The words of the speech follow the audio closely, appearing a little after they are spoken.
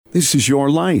This is your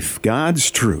life,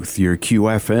 God's truth. Your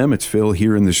QFM. It's Phil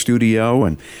here in the studio,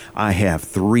 and I have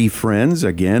three friends,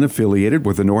 again, affiliated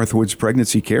with the Northwoods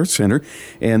Pregnancy Care Center,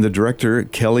 and the Director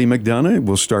Kelly McDonough.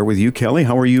 We'll start with you, Kelly.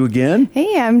 How are you again?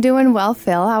 Hey, I'm doing well,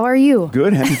 Phil. How are you?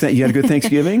 Good. You had a good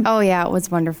Thanksgiving? Oh, yeah, it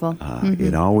was wonderful.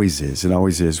 It always is. It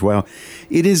always is. Well,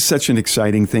 it is such an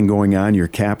exciting thing going on, your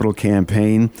capital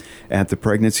campaign at the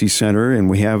Pregnancy Center, and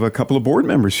we have a couple of board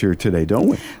members here today, don't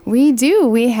we? We do.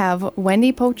 We have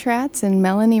Wendy Potratz and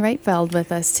Melanie Reitveld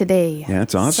with us today. Yeah,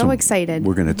 it's awesome. So excited.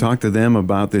 We're going to talk to them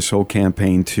about this whole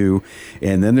campaign too.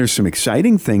 And then there's some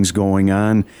exciting things going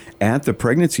on at the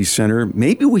Pregnancy Center.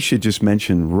 Maybe we should just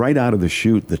mention right out of the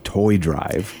chute the toy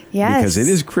drive. Yes. Because it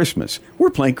is Christmas. We're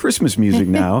playing Christmas music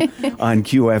now on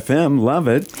QFM. Love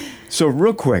it. So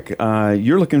real quick,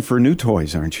 you're looking for new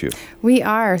toys, aren't you? We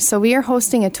are. So we are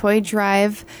hosting a toy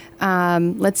drive, the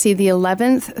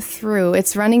 11th through.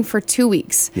 It's running for 2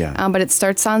 weeks. Yeah. But it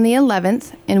starts on the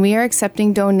 11th, and we are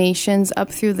accepting donations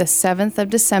up through the 7th of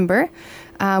December.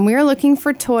 We are looking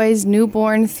for toys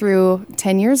newborn through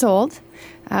 10 years old.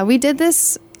 We did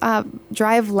this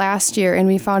drive last year, and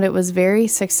we found it was very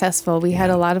successful. We had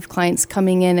a lot of clients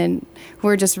coming in and who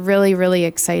were just really, really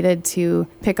excited to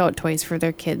pick out toys for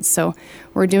their kids. So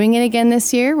we're doing it again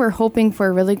this year. We're hoping for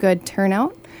a really good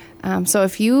turnout. So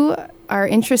if you are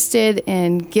interested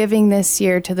in giving this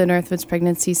year to the Northwoods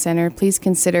Pregnancy Center, please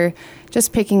consider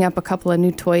just picking up a couple of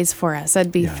new toys for us.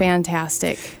 That'd be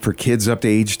fantastic. For kids up to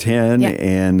age 10.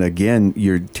 And again,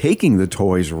 you're taking the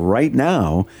toys right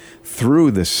now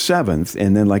through the 7th.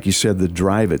 And then, like you said, the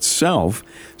drive itself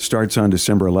starts on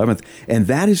December 11th. And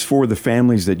that is for the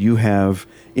families that you have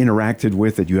interacted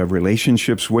with, that you have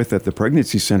relationships with at the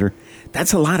Pregnancy Center.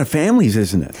 That's a lot of families,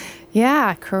 isn't it?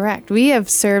 Yeah, correct. We have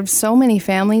served so many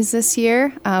families this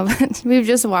year. We've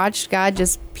just watched God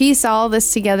just piece all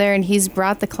this together, and He's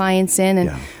brought the clients in,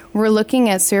 and we're looking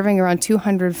at serving around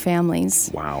 200 families.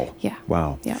 Wow. Yeah.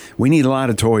 Wow. Yeah. We need a lot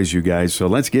of toys, you guys, so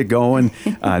let's get going.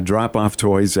 Drop off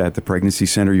toys at the Pregnancy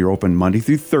Center. You're open Monday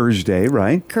through Thursday,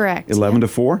 right? Correct. 11 to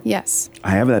 4? Yes.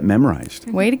 I have that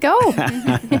memorized. Way to go.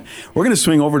 We're going to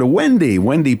swing over to Wendy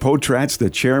Potratz, the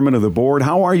chairman of the board.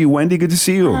 How are you, Wendy? Good to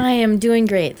see you. I am doing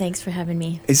great. Thanks for having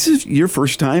me. Is this your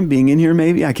first time being in here,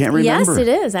 maybe? I can't remember. Yes, it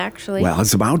is, actually. Well,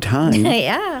 it's about time.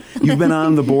 Yeah. You've been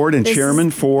on the board and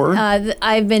chairman for?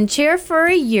 I've been chair for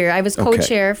a year. I was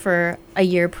co-chair for a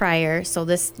year prior, so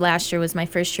this last year was my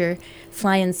first year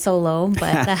flying solo,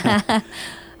 but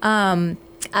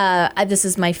this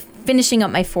is finishing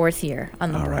up my 4th year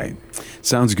on the board. All right.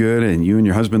 Sounds good. And you and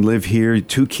your husband live here,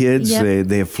 2 kids. Yep.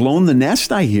 They have flown the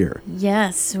nest, I hear.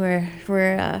 Yes,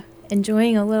 we're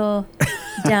enjoying a little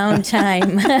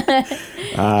downtime,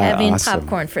 having awesome.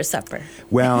 popcorn for supper.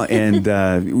 Well, and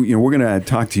we're going to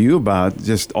talk to you about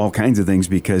just all kinds of things,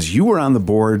 because you were on the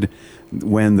board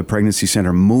when the Pregnancy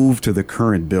Center moved to the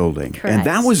current building. Correct. And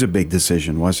that was a big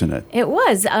decision, wasn't it? It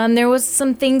was. There was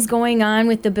some things going on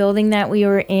with the building that we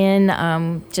were in,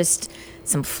 just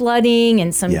some flooding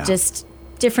and some just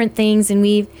different things. And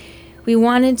we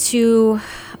wanted to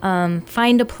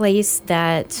find a place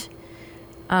that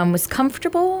was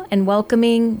comfortable and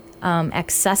welcoming,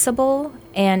 accessible,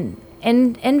 and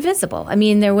visible. I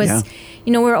mean, there was,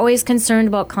 we're always concerned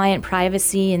about client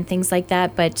privacy and things like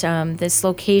that, but this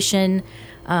location,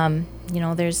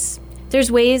 there's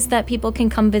ways that people can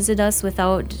come visit us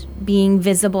without being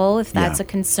visible, if that's a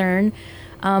concern.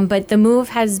 But the move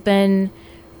has been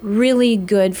really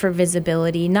good for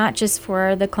visibility, not just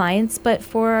for the clients, but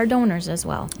for our donors as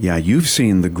well. Yeah, you've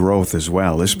seen the growth as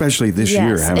well, especially this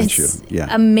year, haven't you? Yeah,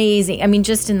 amazing. I mean,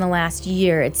 just in the last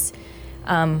year, it's.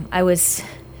 I was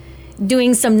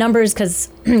doing some numbers because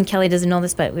Kelly doesn't know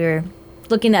this, but we were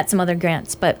looking at some other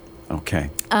grants. But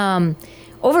over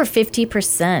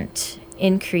 50%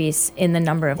 increase in the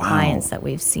number of clients that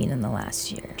we've seen in the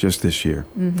last year. Just this year.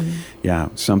 Mm-hmm. Yeah,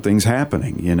 something's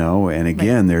happening, and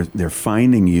again, they're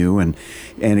finding you. And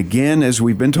again, as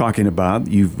we've been talking about,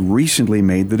 you've recently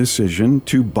made the decision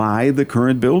to buy the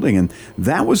current building. And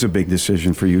that was a big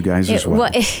decision for you guys as well.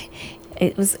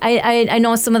 It was. I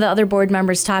know some of the other board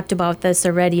members talked about this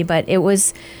already, but it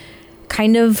was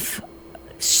kind of,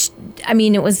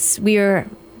 we were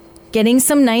getting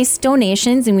some nice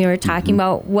donations, and we were talking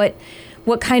about what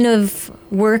kind of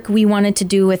work we wanted to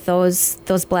do with those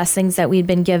blessings that we'd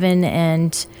been given.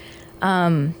 And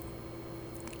I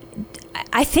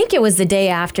think it was the day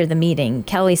after the meeting,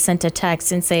 Kelly sent a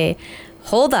text and say,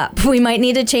 hold up, we might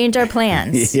need to change our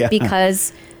plans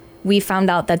because we found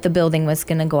out that the building was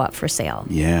going to go up for sale.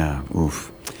 Yeah.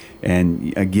 Oof.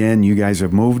 And again, you guys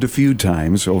have moved a few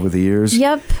times over the years.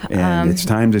 Yep. And it's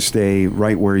time to stay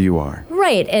right where you are.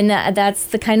 Right. And that's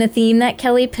the kind of theme that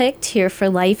Kelly picked, here for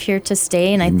life, here to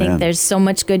stay. And Amen. I think there's so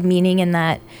much good meaning in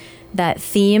that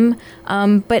theme.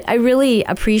 But I really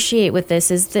appreciate with this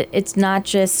is that it's not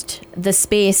just the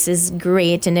space is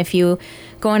great. And if you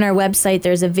go on our website,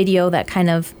 there's a video that kind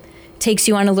of takes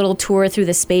you on a little tour through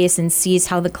the space and sees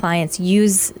how the clients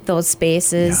use those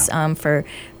spaces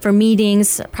for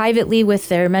meetings privately with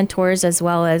their mentors, as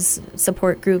well as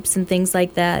support groups and things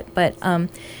like that. But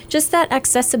just that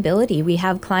accessibility. We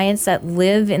have clients that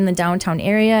live in the downtown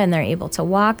area and they're able to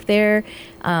walk there,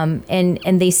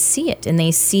 and they see it, and they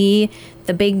see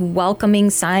the big welcoming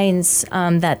signs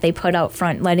that they put out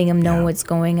front, letting them know what's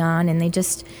going on, and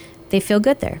they feel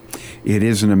good there. It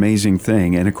is an amazing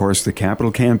thing. And of course, the capital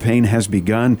campaign has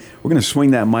begun. We're going to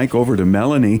swing that mic over to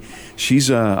Melanie. She's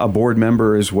a board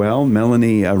member as well,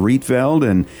 Melanie Reitveld,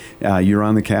 and you're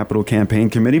on the capital campaign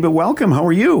committee. But welcome. How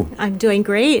are you? I'm doing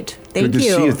great. Thank you. Good to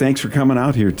see you. Thanks for coming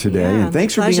out here today. Yeah, and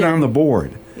thanks for pleasure. being on the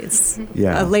board. It's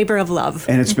a labor of love.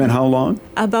 And it's been how long?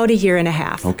 About a year and a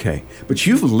half. Okay. But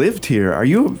you've lived here. Are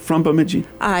you from Bemidji?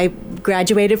 I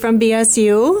graduated from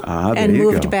BSU and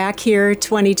moved back here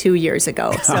 22 years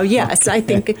ago. So yes, I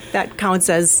think that counts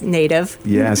as native.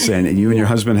 Yes, and you and your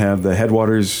husband have the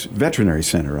Headwaters Veterinary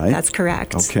Center, right? That's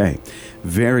correct. Okay.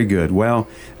 Very good. Well,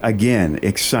 again,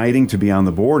 exciting to be on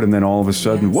the board, and then all of a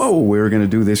sudden, whoa, we're going to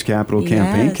do this capital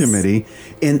campaign committee.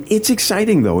 And it's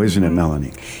exciting, though, isn't it,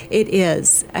 Melanie? It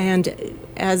is. And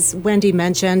as Wendy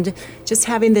mentioned, just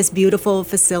having this beautiful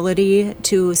facility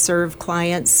to serve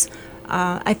clients,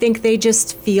 I think they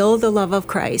just feel the love of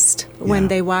Christ when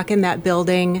they walk in that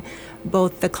building.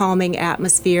 Both the calming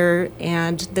atmosphere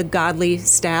and the godly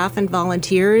staff and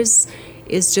volunteers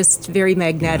is just very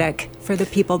magnetic for the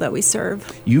people that we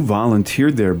serve. You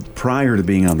volunteered there prior to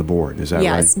being on the board, is that right?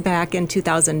 Yes, back in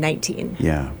 2019.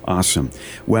 Yeah, awesome.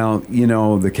 Well, you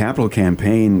know, the capital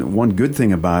campaign, one good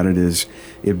thing about it is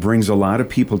it brings a lot of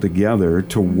people together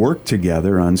to work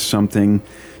together on something,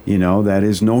 you know, that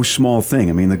is no small thing.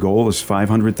 I mean, the goal is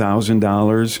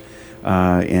 $500,000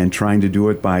 and trying to do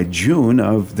it by June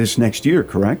of this next year,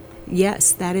 correct?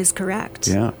 Yes, that is correct.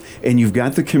 Yeah. And you've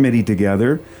got the committee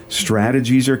together.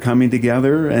 Strategies are coming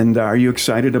together. And are you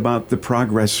excited about the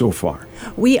progress so far?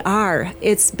 We are.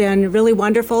 It's been really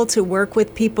wonderful to work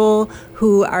with people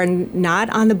who are not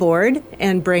on the board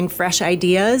and bring fresh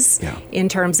ideas in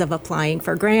terms of applying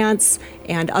for grants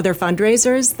and other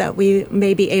fundraisers that we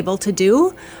may be able to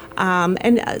do.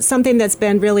 And something that's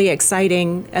been really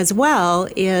exciting as well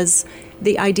is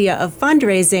the idea of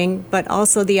fundraising, but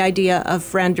also the idea of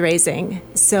friend raising.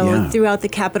 So throughout the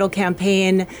capital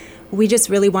campaign, we just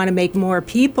really want to make more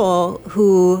people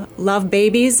who love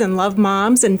babies and love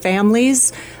moms and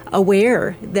families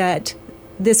aware that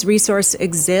this resource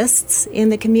exists in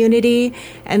the community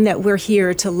and that we're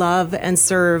here to love and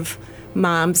serve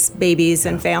moms, babies,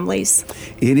 and families.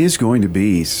 It is going to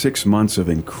be 6 months of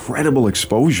incredible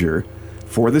exposure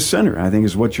for the center, I think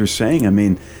is what you're saying. I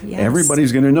mean,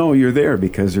 everybody's going to know you're there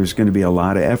because there's going to be a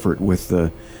lot of effort with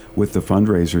the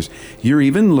fundraisers. You're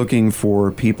even looking for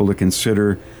people to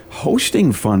consider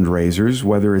hosting fundraisers,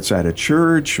 whether it's at a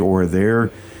church or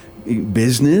their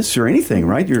business or anything,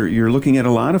 right? You're looking at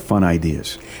a lot of fun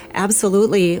ideas.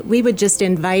 Absolutely. We would just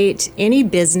invite any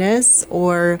business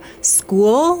or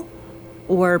school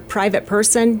or private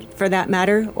person, for that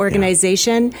matter,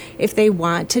 organization, if they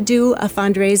want to do a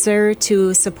fundraiser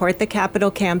to support the capital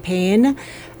campaign,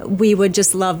 we would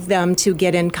just love them to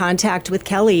get in contact with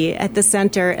Kelly at the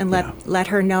center and let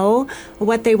her know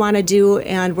what they want to do,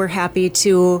 and we're happy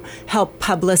to help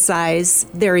publicize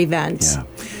their event. Yeah.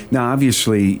 Now,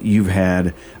 obviously, you've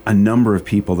had a number of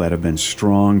people that have been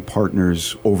strong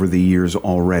partners over the years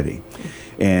already.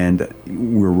 And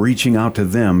we're reaching out to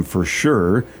them for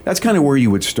sure. That's kind of where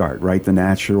you would start, right? The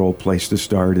natural place to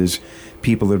start is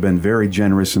people that have been very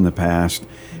generous in the past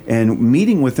and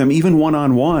meeting with them even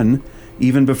one-on-one,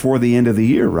 even before the end of the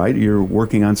year, right? You're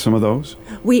working on some of those?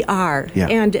 We are. Yeah.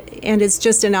 And it's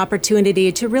just an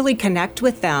opportunity to really connect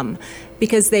with them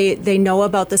because they know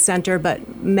about the center,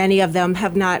 but many of them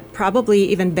have not probably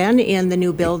even been in the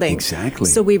new building. Exactly.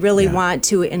 So we really want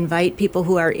to invite people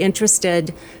who are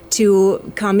interested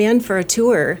to come in for a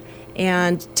tour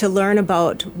and to learn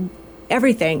about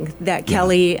everything that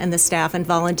Kelly and the staff and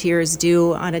volunteers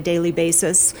do on a daily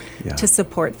basis to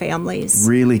support families.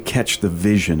 Really catch the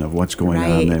vision of what's going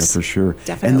on there for sure.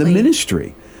 Definitely. And the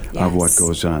ministry of what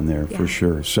goes on there for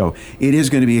sure. So it is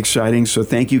going to be exciting. So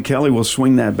thank you, Kelly. We'll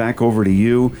swing that back over to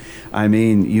you. I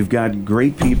mean, you've got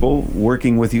great people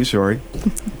working with you. Sorry.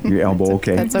 Your elbow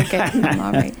okay? That's okay. I'm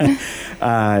all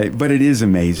right. But it is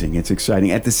amazing. It's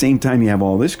exciting. At the same time you have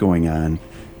all this going on,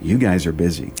 you guys are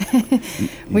busy.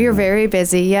 We are very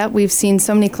busy. Yeah, we've seen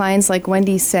so many clients, like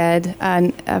Wendy said,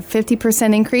 a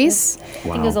 50% increase. Wow. I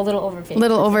think it was a little over 50%.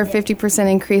 Little over 50%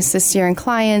 increase this year in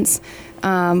clients.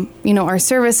 Our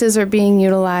services are being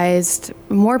utilized.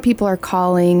 More people are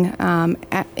calling,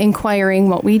 inquiring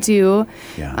what we do,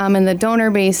 and the donor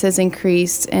base has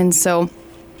increased. And so,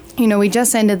 we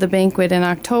just ended the banquet in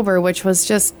October, which was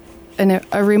just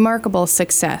a remarkable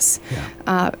success.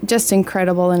 Just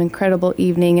incredible, an incredible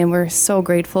evening, and we're so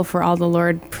grateful for all the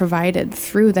Lord provided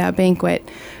through that banquet.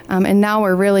 And now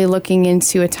we're really looking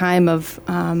into a time of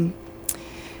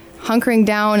hunkering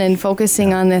down and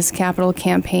focusing on this capital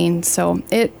campaign. So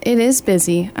it is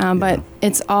busy, but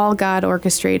it's all God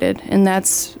orchestrated, and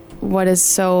that's what is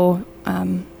so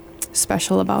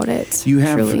special about it. You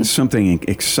have something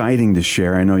exciting to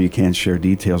share. I know you can't share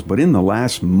details, but in the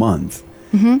last month,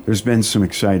 there's been some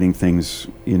exciting things,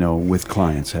 with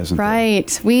clients, hasn't there?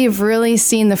 Right. We've really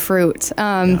seen the fruit.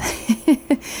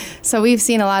 So we've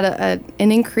seen a lot of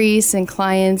an increase in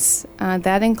clients.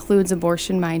 That includes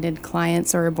abortion-minded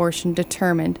clients or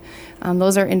abortion-determined.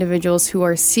 Those are individuals who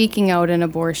are seeking out an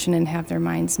abortion and have their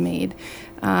minds made.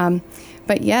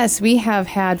 But yes, we have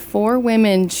had 4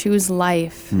 women choose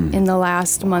life in the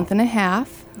last month and a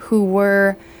half who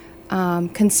were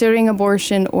considering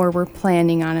abortion or were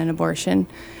planning on an abortion.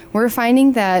 We're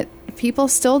finding that people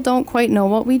still don't quite know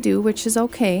what we do, which is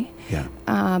okay.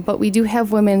 But we do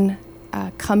have women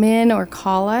come in or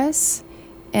call us,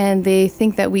 and they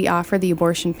think that we offer the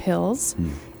abortion pills.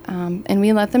 And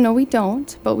we let them know we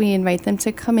don't, but we invite them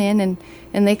to come in,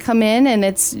 and they come in, and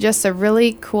it's just a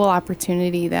really cool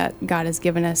opportunity that God has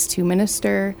given us to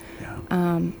minister,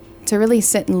 to really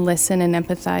sit and listen and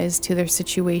empathize to their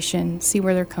situation, see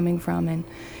where they're coming from.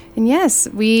 And yes,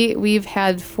 we've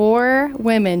had 4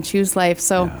 women choose life.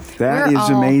 So that is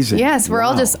amazing. Yes, we're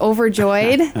all just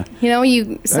overjoyed.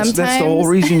 Sometimes that's the whole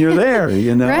reason you're there,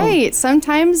 Right.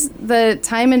 Sometimes the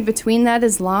time in between that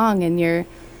is long, and you're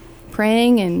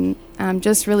praying and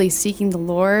just really seeking the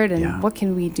Lord and what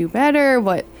can we do better?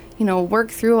 What,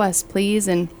 work through us, please.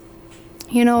 And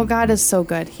God is so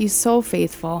good. He's so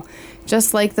faithful.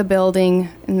 Just like the building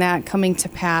and that coming to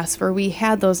pass, where we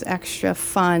had those extra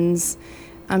funds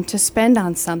to spend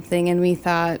on something, and we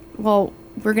thought, well,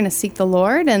 we're going to seek the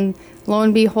Lord, and lo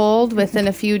and behold, within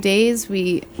a few days,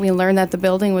 we learned that the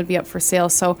building would be up for sale.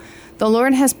 So the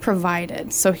Lord has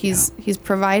provided. So He's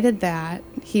provided that.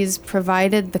 He's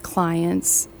provided the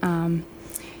clients, and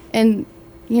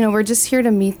we're just here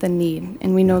to meet the need,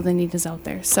 and we know the need is out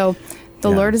there. So the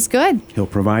Lord is good. He'll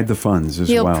provide the funds as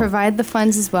well. He'll provide the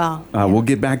funds as well. We'll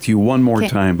get back to you one more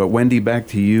time. But Wendy, back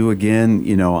to you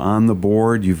again. On the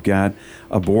board, you've got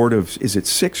a board of, is it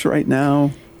 6 right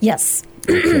now? Yes.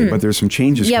 Okay, but there's some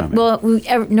changes coming. Well,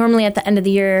 normally at the end of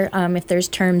the year, if there's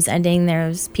terms ending,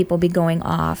 there's people be going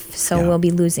off. So we'll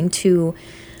be losing 2.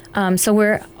 So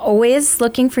we're always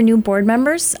looking for new board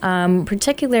members.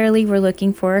 Particularly, we're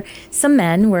looking for some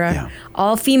men. We're an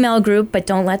all-female group, but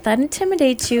don't let that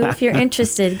intimidate you if you're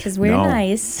interested, because we're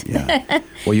nice.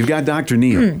 Well, you've got Dr.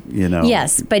 Neal,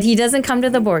 Yes, but he doesn't come to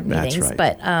the board meetings. That's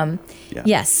right. But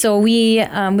yes, so we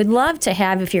would love to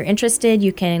have, if you're interested,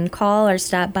 you can call or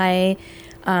stop by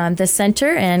the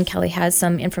center, and Kelly has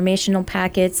some informational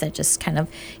packets that just kind of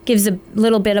gives a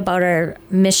little bit about our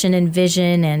mission and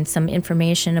vision and some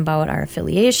information about our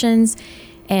affiliations.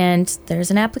 And there's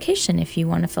an application if you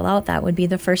want to fill out. That would be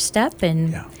the first step,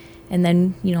 and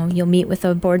then you'll meet with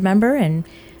a board member, and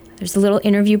there's a little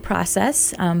interview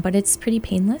process, but it's pretty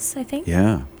painless, I think.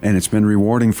 Yeah, and it's been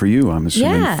rewarding for you, I'm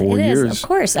assuming, 4 years. Yeah, it is, of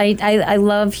course. I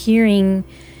love hearing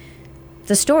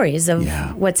the stories of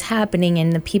what's happening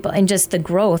and the people and just the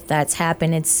growth that's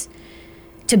happened. It's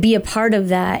to be a part of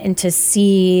that and to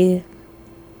see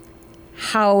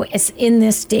how it's in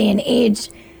this day and age,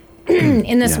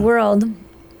 in this world,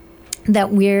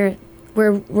 that we're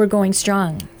going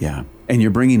strong. Yeah. And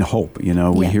you're bringing hope.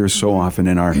 We hear so often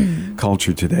in our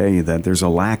culture today that there's a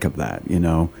lack of that.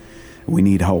 We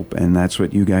need hope, and that's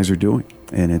what you guys are doing.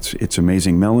 And it's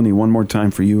amazing. Melanie, one more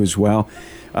time for you as well.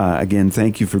 Again,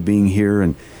 thank you for being here.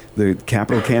 And the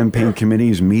Capital Campaign Committee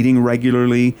is meeting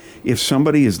regularly. If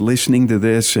somebody is listening to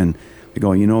this and they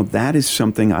go, that is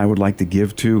something I would like to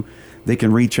give to, they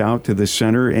can reach out to the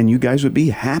center, and you guys would be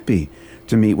happy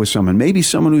to meet with someone, maybe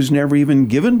someone who's never even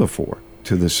given before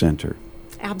to the center.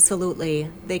 Absolutely.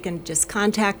 They can just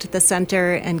contact the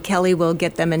center, and Kelly will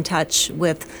get them in touch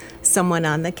with someone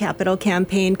on the Capital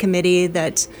Campaign Committee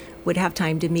that would have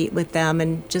time to meet with them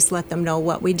and just let them know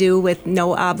what we do with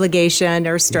no obligation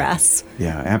or stress.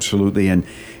 Yeah, absolutely. And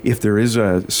if there is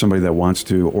somebody that wants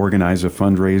to organize a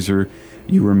fundraiser,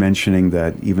 you were mentioning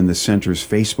that even the center's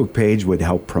Facebook page would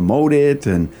help promote it,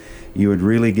 and you would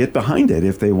really get behind it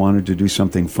if they wanted to do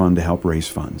something fun to help raise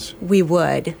funds. We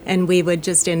would, and we would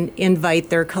just invite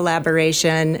their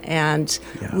collaboration and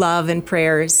love and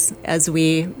prayers as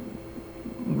we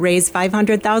raise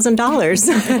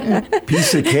 $500,000.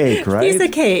 Piece of cake, right? Piece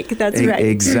of cake, that's right.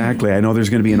 Exactly. I know there's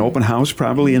going to be an open house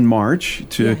probably in March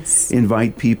to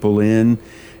invite people in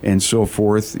and so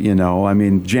forth. You know, I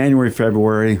mean, January,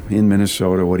 February in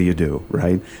Minnesota, what do you do,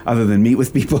 right? Other than meet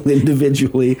with people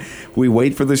individually, we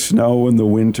wait for the snow and the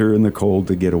winter and the cold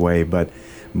to get away. But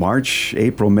March,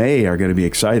 April, May are going to be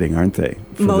exciting, aren't they?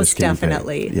 Most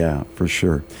definitely. Yeah, for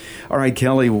sure. All right,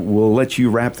 Kelly, we'll let you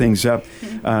wrap things up.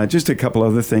 Just a couple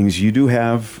other things. You do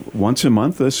have once a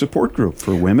month a support group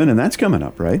for women, and that's coming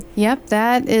up, right? Yep,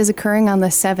 that is occurring on the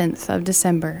 7th of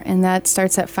December, and that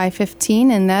starts at 5:15,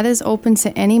 and that is open to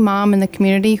any mom in the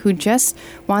community who just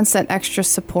wants that extra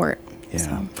support. Yeah.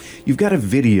 So. You've got a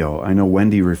video. I know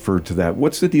Wendy referred to that.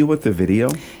 What's the deal with the video?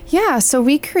 Yeah, so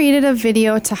we created a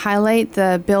video to highlight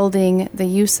the building, the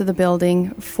use of the building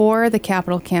for the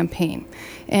capital campaign.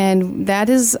 And that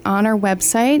is on our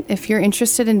website. If you're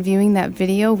interested in viewing that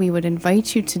video, we would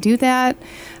invite you to do that.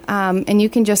 And you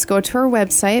can just go to our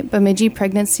website,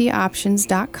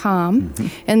 BemidjiPregnancyOptions.com.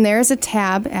 And there's a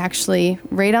tab actually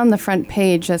right on the front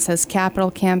page that says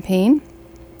Capital Campaign.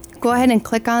 Go ahead and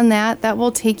click on that. That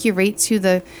will take you right to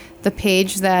the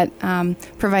page that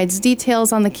provides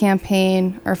details on the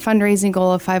campaign, our fundraising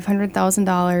goal of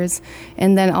 $500,000,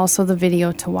 and then also the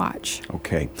video to watch.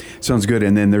 Okay. Sounds good.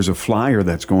 And then there's a flyer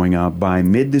that's going out by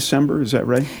mid-December. Is that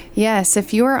right? Yes.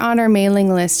 If you are on our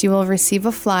mailing list, you will receive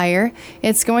a flyer.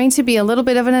 It's going to be a little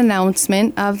bit of an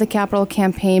announcement of the capital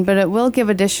campaign, but it will give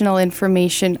additional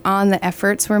information on the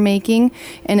efforts we're making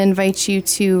and invite you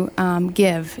to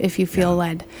give if you feel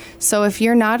led. So if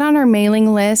you're not on our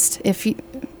mailing list,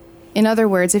 in other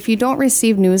words, if you don't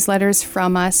receive newsletters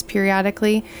from us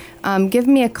periodically, give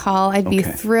me a call. I'd be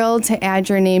thrilled to add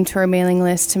your name to our mailing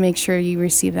list to make sure you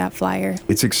receive that flyer.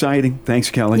 It's exciting.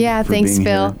 Thanks, Kelly. Yeah, thanks,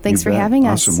 Bill. Here. Thanks for having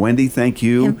us. Awesome. Wendy, thank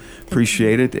you. Yeah,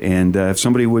 Appreciate it. And if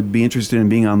somebody would be interested in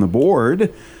being on the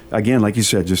board, again, like you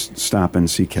said, just stop and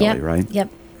see Kelly, right? Yep.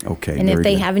 Okay. And if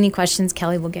they good. have any questions,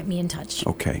 Kelly will get me in touch.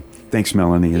 Okay. Thanks,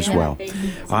 Melanie, as well.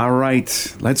 All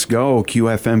right. Let's go,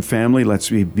 QFM family. Let's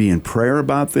be in prayer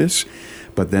about this.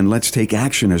 But then let's take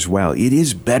action as well. It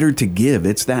is better to give.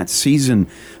 It's that season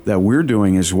that we're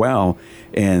doing as well.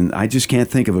 And I just can't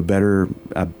think of a better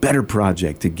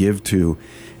project to give to,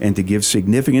 and to give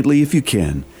significantly, if you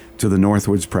can, to the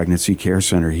Northwoods Pregnancy Care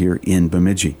Center here in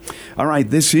Bemidji. All right,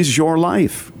 this is your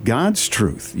life, God's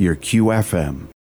truth, your QFM.